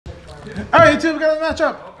Alright, YouTube, we got a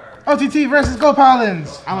matchup. OTT versus Gold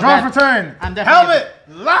Paladins. Draw for turn. Helmet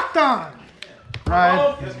locked on.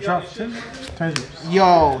 Ride. Drop. Turn.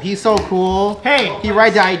 Yo, he's so cool. Hey, he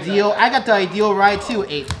ride the ideal. I got the ideal ride too.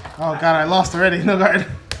 8. Oh god, I lost already. No guard.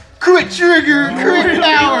 Crit trigger. Crit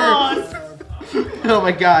power. Oh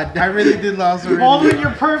my god, I really did lose already. Baldwin,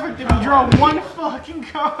 you're perfect if you draw one fucking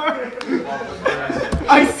card.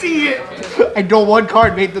 I see it. I know one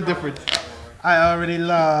card made the difference. I already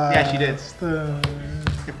lost. Yeah, she did.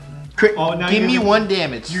 Crit. Oh, now give me 1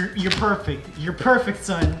 damage. You're perfect. You're perfect,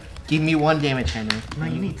 son. Give me 1 damage, Henry. No,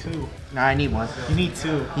 you need 2. No, I need 1. You need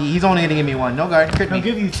 2. He's only gonna give me 1. No guard. Crit me.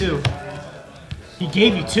 He'll give you 2. He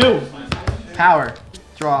gave you 2. Power.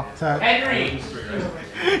 Draw. Henry!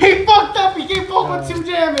 He fucked up! He gave Baldwin 2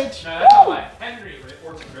 damage! No, that's not why. Henry.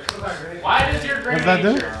 Why does your great What's that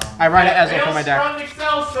do? I ride it as well for my deck. Strong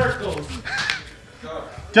Excel circles.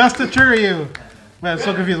 Just to trigger you. Wait, I'm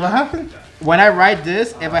so confused. What happened? When I ride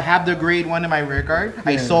this, if I have the grade 1 in my rear guard,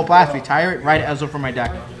 I Soul Blast, retire it, ride it as well for my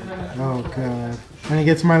deck. Oh god. And he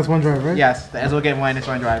gets -1 drive, right? Yes, the Ezreal get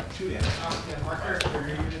 -1 drive.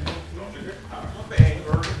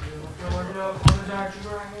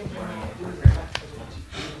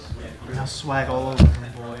 Now swag all over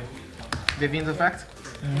him, boy. Vivian's effect.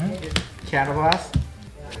 Shadow Blast.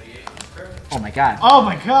 Oh my god. Oh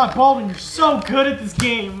my god, Baldwin, you're so good at this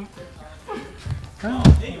game.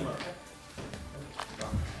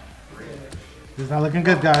 It's not looking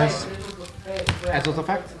good, guys. Ezreal's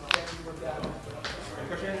effect.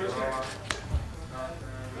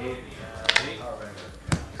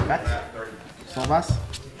 Effect. Soul Blast.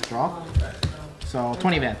 Draw. So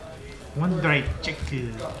 20 van. One right check.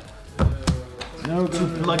 No To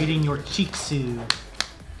good. plug it in your cheeks.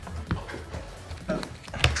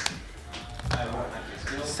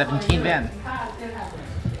 17 van.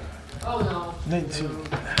 19.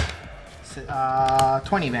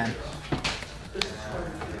 20 van.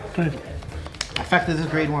 20. Effect is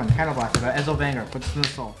grade 1. Counter Blast. Ezreal Vanguard. Puts it in the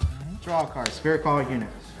soul. Draw a card. Spirit Call unit.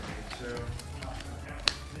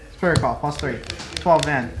 Spirit Call. +3. 12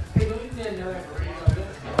 van.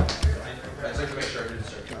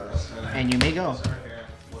 And you may go.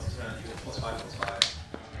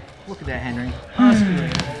 Look at that, Henry.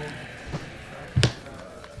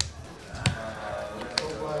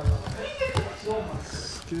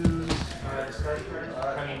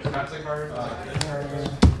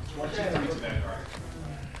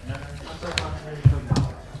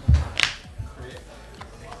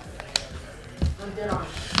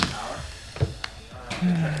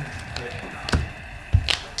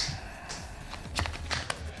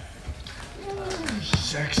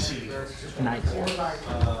 Sexy. Nice.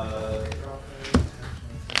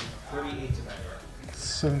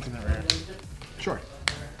 17 rare. Sure.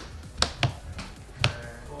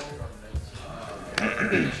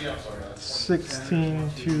 $16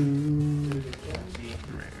 to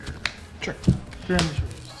rare. Sure.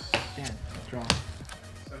 Stand. Draw.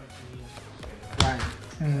 Right.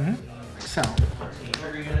 Excel.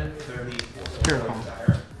 Spirit Call.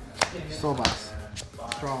 Soul Blast.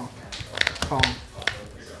 Draw. Call.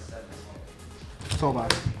 Soul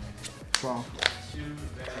Blast. Draw.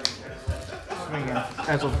 Swing again.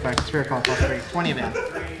 Ezreal effect. Spirit Call +3. 20 van.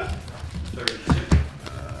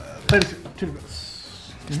 32. 2 bits.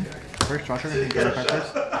 First, draw trigger. Get a card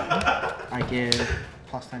first. I give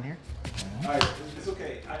 +10 here. Alright, it's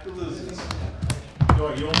okay. After losing,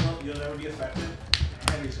 you'll never be affected.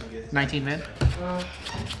 Henry's gonna get 19 van.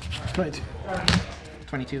 22.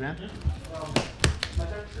 22 van.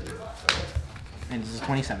 And this is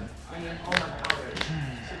 27.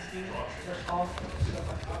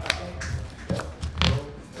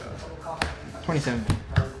 $27.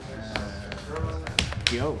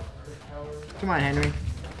 Yo. Come on, Henry.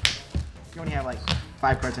 You only have like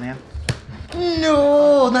 5 cards in hand.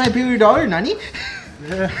 No, not $1 nani?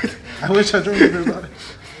 Yeah. I wish I dreamed about it.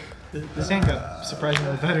 This hand got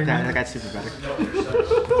surprisingly better now. That got super better.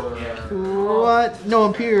 What? No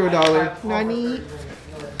Imperial dollar. Nani?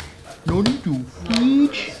 No need to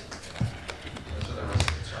teach.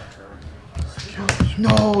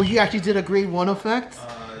 No, you actually did a grade 1 effect?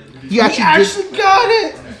 You actually got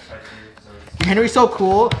it! Henry's so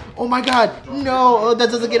cool. Oh my god. No,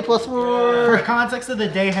 that doesn't get +4. For context of the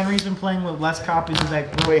day, Henry's been playing with less copies of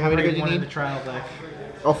that. Wait, how many grade do you 1 in need? the trial deck.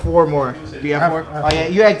 Oh, 4 more. Do you have 4? I have Oh yeah,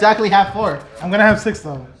 you exactly have 4. I'm gonna have 6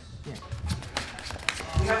 though.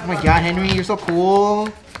 Oh my god, Henry, you're so cool.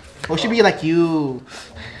 Oh, should be like you.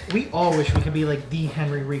 We all wish we could be like the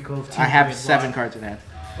Henry Rico of Team I have Grade 7 cards in hand.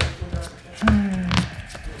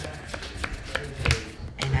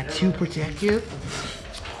 And that 2 protective.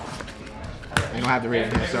 I don't have the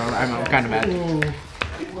rating, so I'm kind of mad.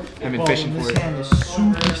 I've been fishing for this it. hand is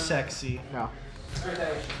super sexy. No.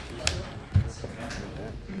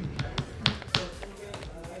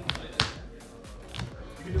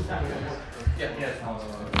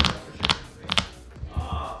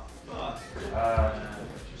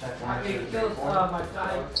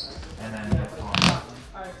 And then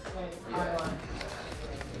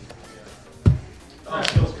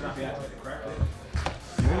skills cannot be activated, correct?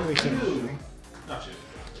 You're wasting it. Not you.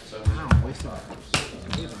 Wow, wasted it.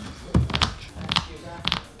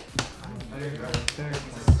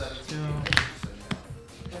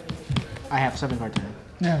 I have 7 cards in it.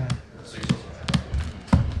 Yeah.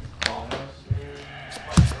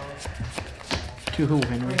 Two who,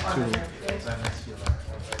 Henry? Two who.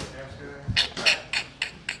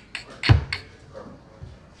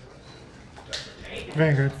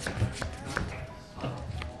 Vanguard.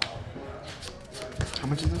 How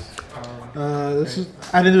much is this? This is.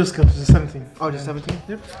 I didn't do a skill. This is 17. Oh, just 17?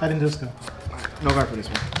 Yep. I didn't do a skill. No card for this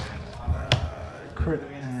one. Crit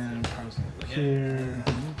and powers here.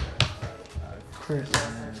 Crit and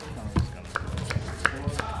powers.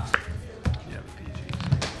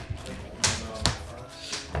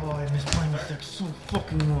 Oh, I miss playing this deck so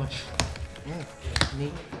fucking much.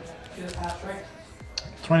 Neat.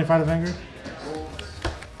 25 to Vanguard.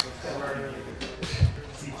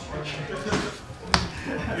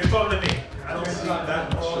 You're talking to me. I don't see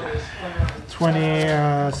that much.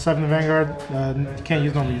 27 to Vanguard. You can't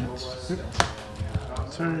use normal units. Yep.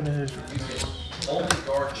 Turn is. only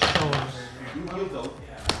guard shows.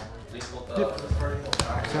 Yep.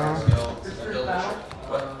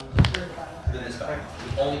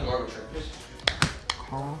 Only guard with triggers.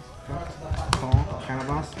 Call, counter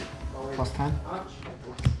boss, plus 10.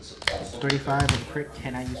 35 of crit,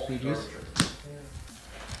 can I use PGs?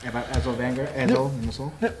 About Ezo Vanguard, Ezo,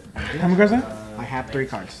 Missile. Yep. How many cards now? I have 3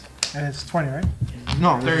 cards. And it's 20, right?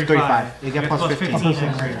 No, this is 35. You get Plus plus 15.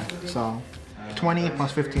 15 right? So 20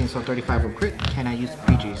 plus 15, so 35 of crit. Can I use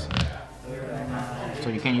PGs? So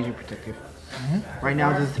you can't use your protective. Right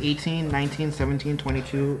now this is 18, 19, 17,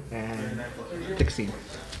 22, and 16.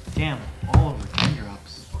 Damn, all of the ten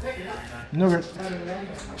drops. No grit.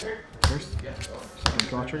 First, second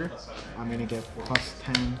draw trigger. I'm gonna get plus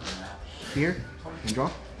 10 here and draw.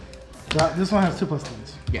 This one has 2 plus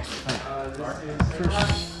 10s. Yes.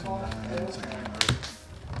 First. Second.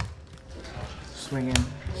 Swinging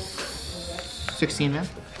 16 man.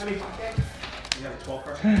 You have 12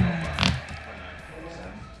 cards.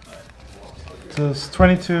 So it's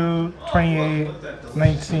 22, 28,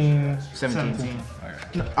 19, 17.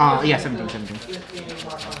 Yeah, 17. So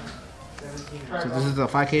this is a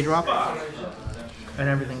 5k drop. And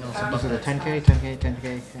everything else This above is a that. 10k, 10k,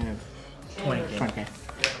 10k, and a 20k. 20k.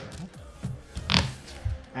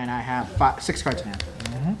 And I have 6 cards in hand.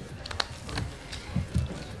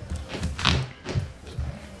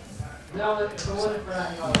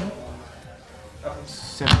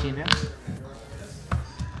 17 van.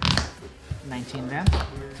 19 van.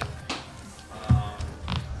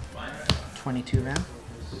 22 van.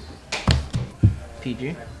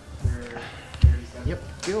 PG. Yep,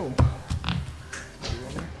 go.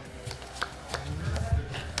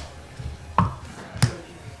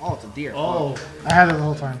 Oh, it's a deer. Oh, I had it the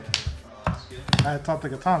whole time. I had taught the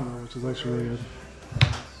katana, which is actually really good.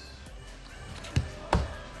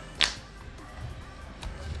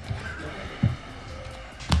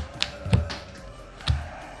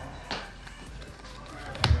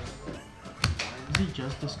 does he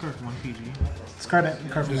just discard one PG? Discard it.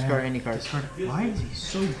 Card from the Discard hand. any cards. Why is he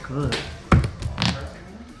so good?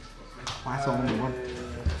 Why is only one?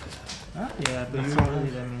 Yeah, but usually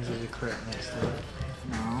that means there's a crit next to it.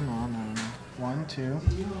 No. 1, 2.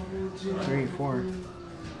 3, 4,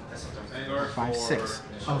 5, 6.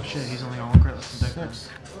 Oh shit, he's only on one crit left in deck. 6.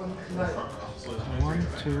 1,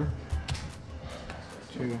 2,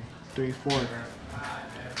 2, 3, 4,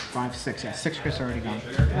 5, 6. Yeah, 6 crits are already gone.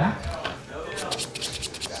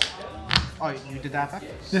 Oh, you did that effect?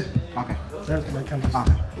 Yeah. Okay. There's my canvas. Ah.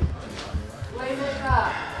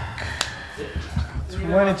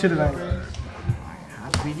 22 to Vanguard.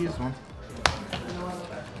 Have PGs one.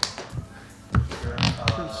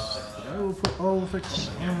 I will put all the effects.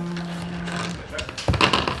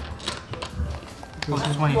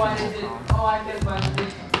 Plus 20 for the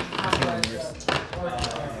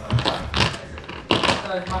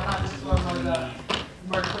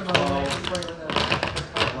That's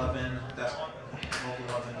 11,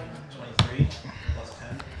 23, plus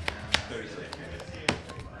 10, 33.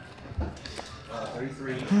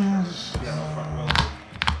 33. Yeah, no, front row.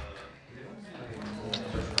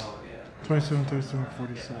 27, 37,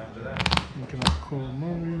 47. Looking at cool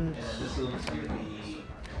more units. This one's gonna be.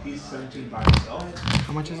 He's 17 by himself.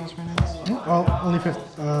 How much is this right now? Oh, only 50.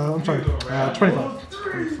 I'm sorry. 25.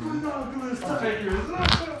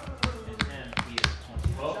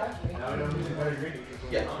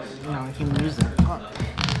 No, I can't use that. Oh.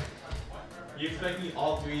 You expect me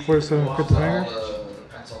all three? 47 Crypto Vanguard.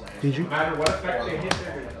 PG. No matter what effect they hit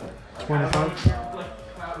there. 25.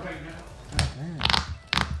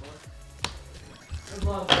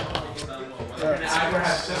 You're gonna either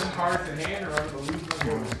have 7 cards in hand or I'm gonna lose my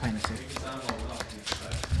No, I'm playing this safe.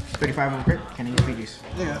 35 on crit. Can I use PGs?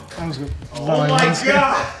 Yeah, that was good. Oh my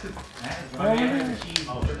god!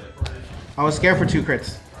 I was scared for 2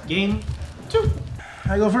 crits. Game.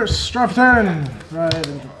 I go first. Draw for turn. Right.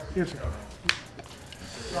 Your turn.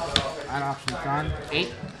 Add options gone.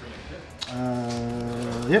 8.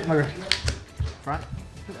 Yep, okay. Front.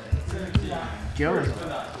 Go.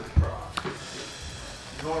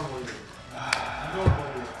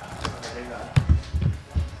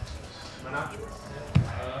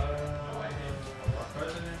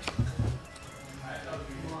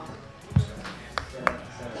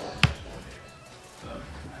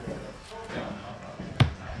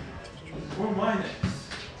 We're minus.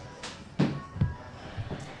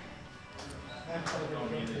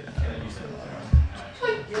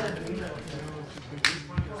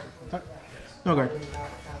 No guard.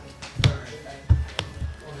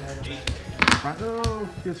 Front. Oh,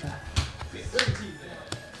 your turn.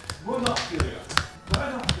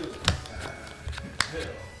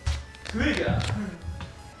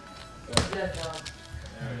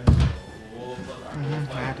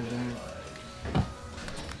 I had to do it.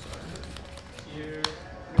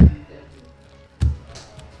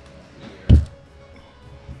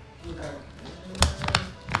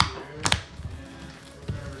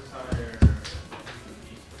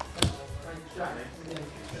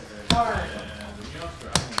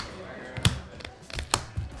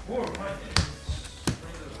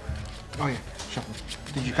 Oh yeah, shuffle.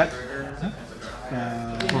 Did you cut? Go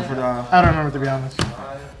for the. I don't remember, to be honest.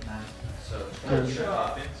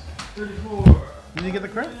 Did you get the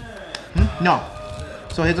crit? No.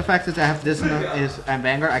 So his effect is I have this in the, is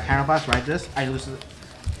Vanguard. I counterblast, right? This I lose.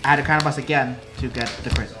 I had to counterblast again to get the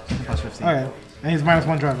crit. Plus 15. Okay. And he's minus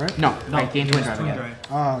 1 drive, right? No, I gain twin drive again. Drive.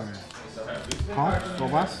 Oh, okay. Call.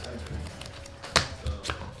 Gold blast.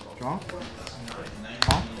 Draw.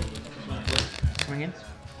 Call. Swing in.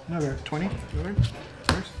 Okay. 20. Over.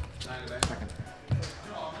 First. Second.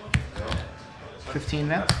 15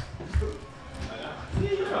 then.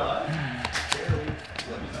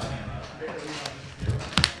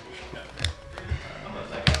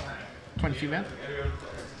 $22 man.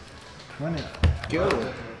 20.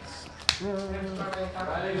 Go.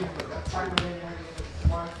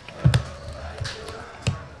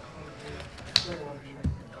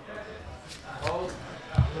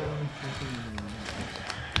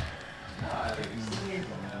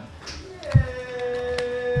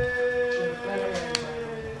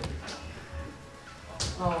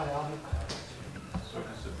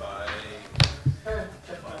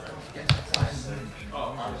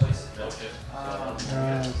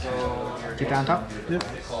 Keep down top. Yep.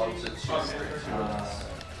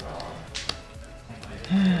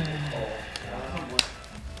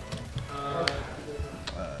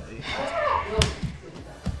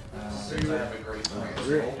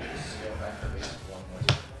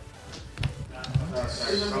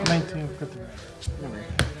 Nineteen.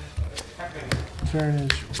 Turn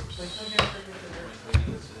is yours.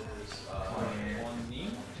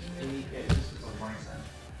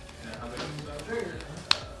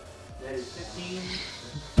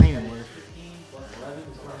 Not even worth.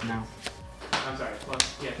 No. I'm sorry, plus,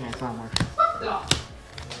 yeah. Yeah, it's not worth.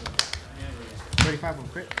 35 on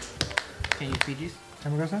crit. Can you use PGs? How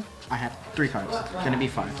many goes now? I have 3 cards. Gonna be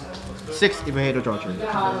 5. 6 if I hit a draw turn.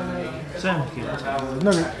 7.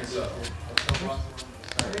 No good.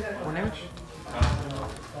 1 damage?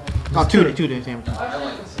 Oh, 2 damage.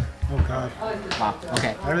 Oh god. Wow,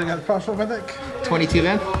 okay. I really got the crossroad, I think. 22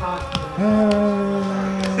 then?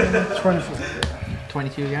 24.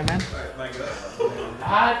 22 again, man?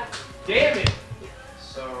 God damn it!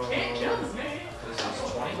 Can't kill this man.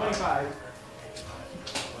 25.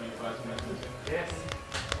 Yes.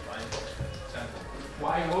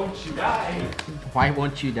 Why won't you die? Why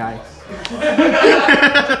won't you die?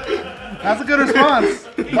 That's a good response.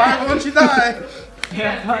 Why won't you die?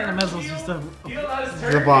 Yeah, platinum missiles just a.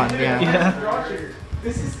 The bond, yeah. Yeah.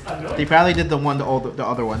 This is annoying. They probably did the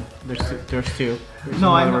other one. There's 2. There's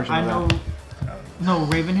No, I another know. version I of know. that. No,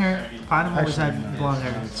 Raven hair. Platinum always had blonde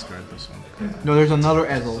hair. Let's start this one. No, there's another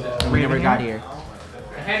Ezel that we never got here.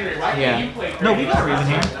 Henry, why Yeah. can't you play No, we got Raven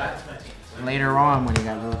here. Later on when you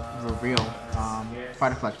got reveal.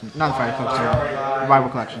 Fighter collection. Not Fighter collection. Revival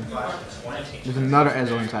collection. There's another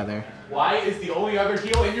Ezel inside there. Why is the only other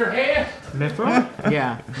heal in your hand? Mithra?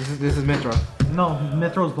 Yeah, this is Mithra. No,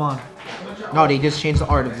 Mithra's blonde. No, they just changed the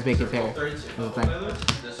art of the Bacon's hair. That's the thing.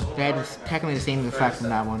 They had technically the same effect from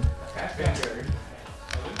that one. I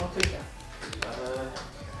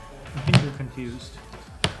think you're confused.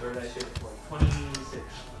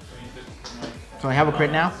 So I have a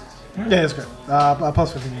crit now. Yeah, it's good.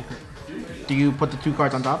 Plus 15 crit. Do you put the 2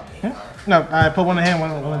 cards on top? Yeah. No, I put one in hand,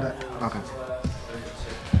 one in deck. Okay.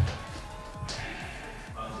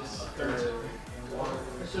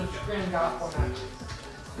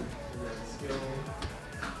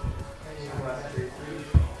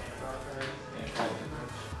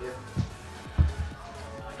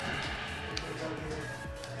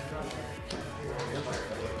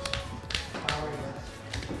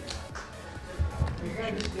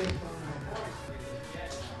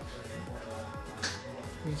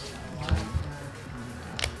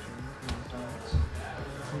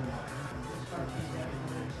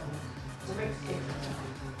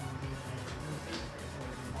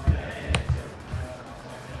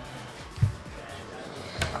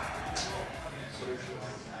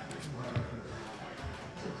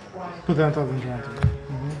 Put that on top of the Toronto.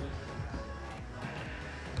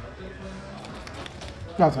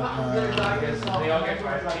 No, it's not. They all get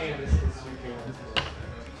 5 this is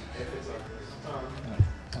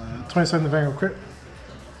 27 the Vanguard crit.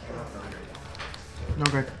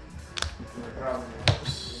 Okay.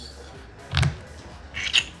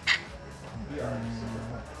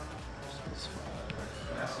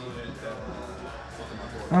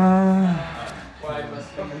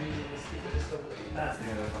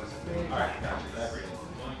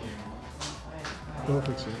 Go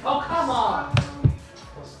fix it. Oh, come on!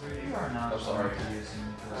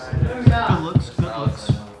 Good looks, good looks.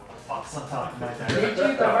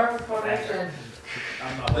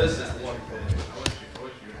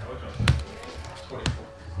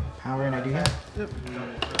 Power and I do have. Yep.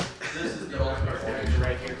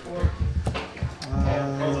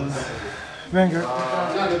 Vanguard. Oh,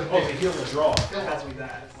 to heal the draw. It has to be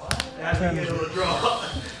that. It has to be heal the draw.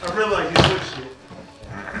 I really like you switched it.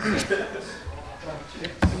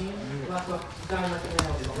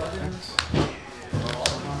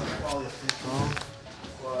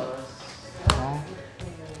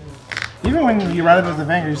 Even when you ride it as the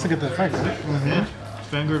Vanguard, you still get the effect, right?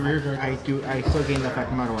 Vanguard rear guard. I still gain the effect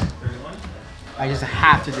no matter what. I just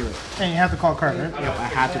have to do it. And you have to call a card, right? Yep, I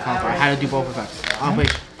had to conquer. I had to do both effects. I'll play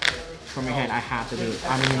from your hand. I have to do it.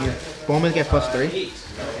 I mean, you Bowman get +3.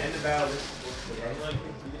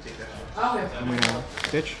 I'm gonna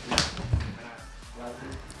stitch.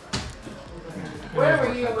 Where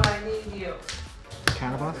were you when I need you?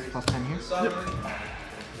 Counterblast, +10 here.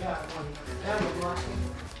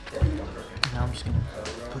 Now I'm just gonna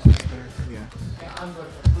put this there. Yeah.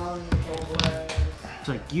 It's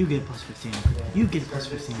like you get +15 in crit. You get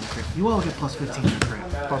 +15 in crit. You all get +15 in crit.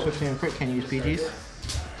 +15 in crit. Can you use PGs?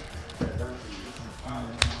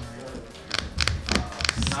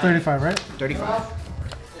 35, right? 35.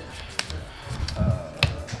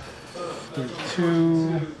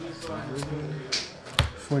 32.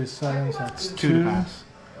 47, so that's 2 to pass.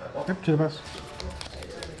 Yep, 2 to pass.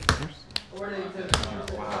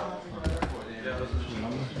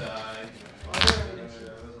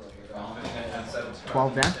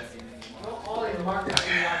 12 down.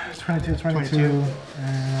 22, 22.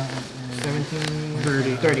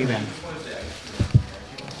 17, 30 then.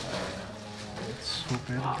 So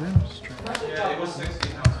bad at this.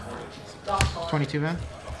 22 then.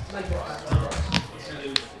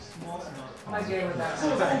 My game with that.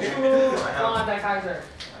 Go on, that Kaiser.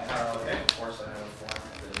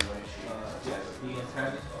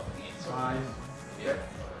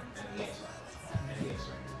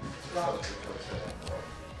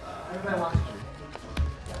 Everybody watch.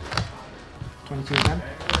 22 then.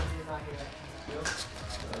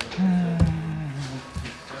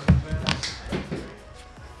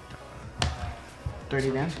 30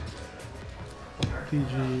 then.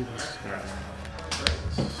 PG.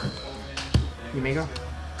 You may go.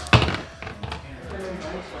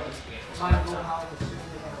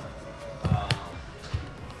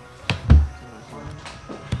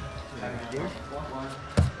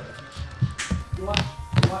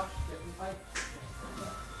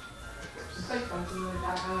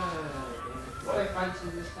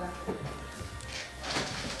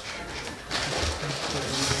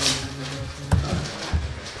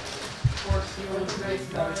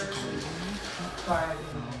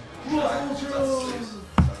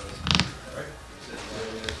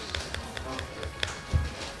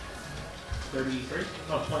 $33?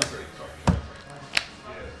 No, 23. Sorry.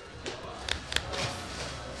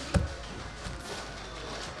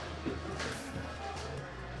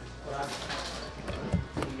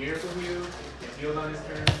 He hears from you, gets healed on his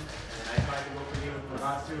turn, and I try to go for you for the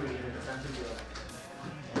last two, and you get a defensive heal.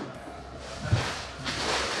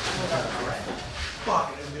 Fuck, I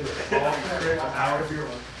didn't do it. Out of your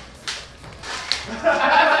one.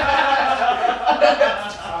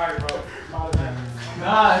 Sorry, bro.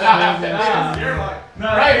 Nah. You're like,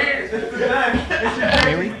 right here.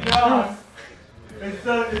 Really? It's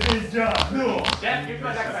his job. No. Jeff, give me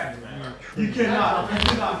my deck back. You cannot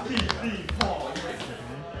keep Paul.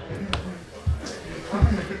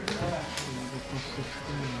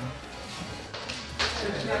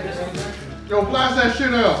 Yo, blast that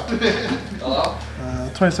shit up. Hello?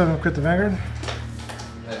 27 crit the Vanguard.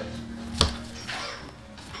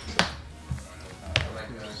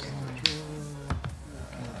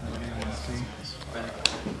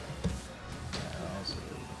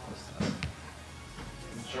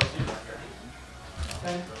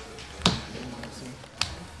 Hey.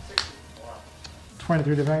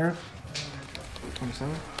 23 to Vanguard.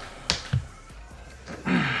 27.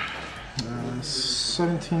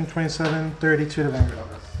 17, 27, 32 to Vanguard.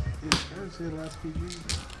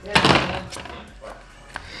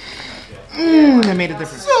 That made a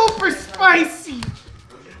difference. Super spicy.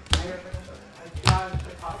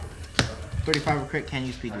 35 of crit, can't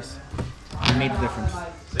use PGs. It made the difference.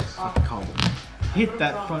 Called it. Hit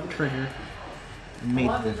that front trigger. It made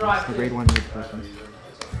the difference. The grade 1 made the difference.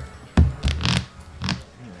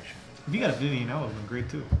 If you got a Vivian, that would have been great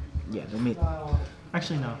too. Yeah, they made.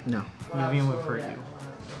 Actually, no. No. Vivian would hurt you.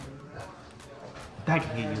 That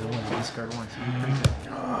can get you the one to discard once. You'd be pretty good.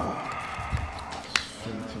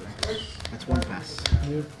 That's one pass.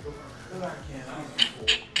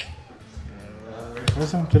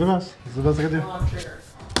 Listen, do the best. That's the best I can do.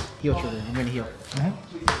 Heal trigger. I'm gonna heal.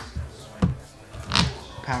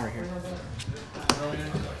 Power here.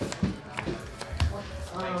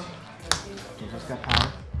 Okay, just got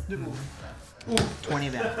power. 20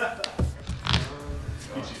 of that.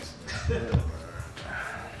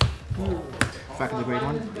 Back of the grade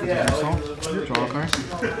 1. Draw a card.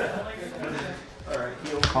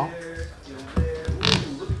 Call.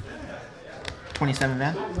 27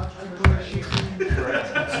 van.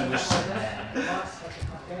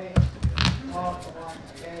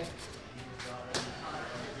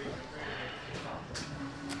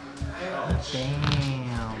 Damn.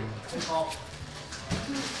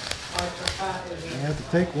 You have to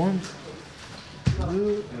take one.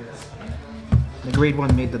 The grade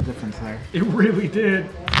 1 made the difference there. It really did.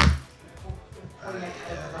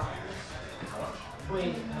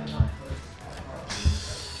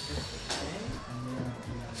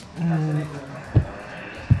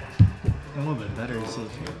 It would have been better if you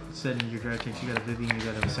said in your draft case you got a Vivian, you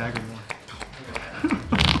got a Sagamore.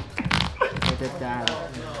 I did that.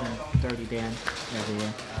 30 Dan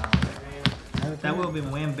everywhere. That would have been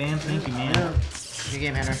wham bam, thank you, man. Good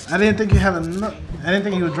game, Henry. I didn't think you had enough. I didn't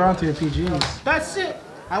think you would draw into your PGs. That's it.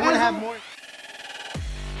 I want to have more.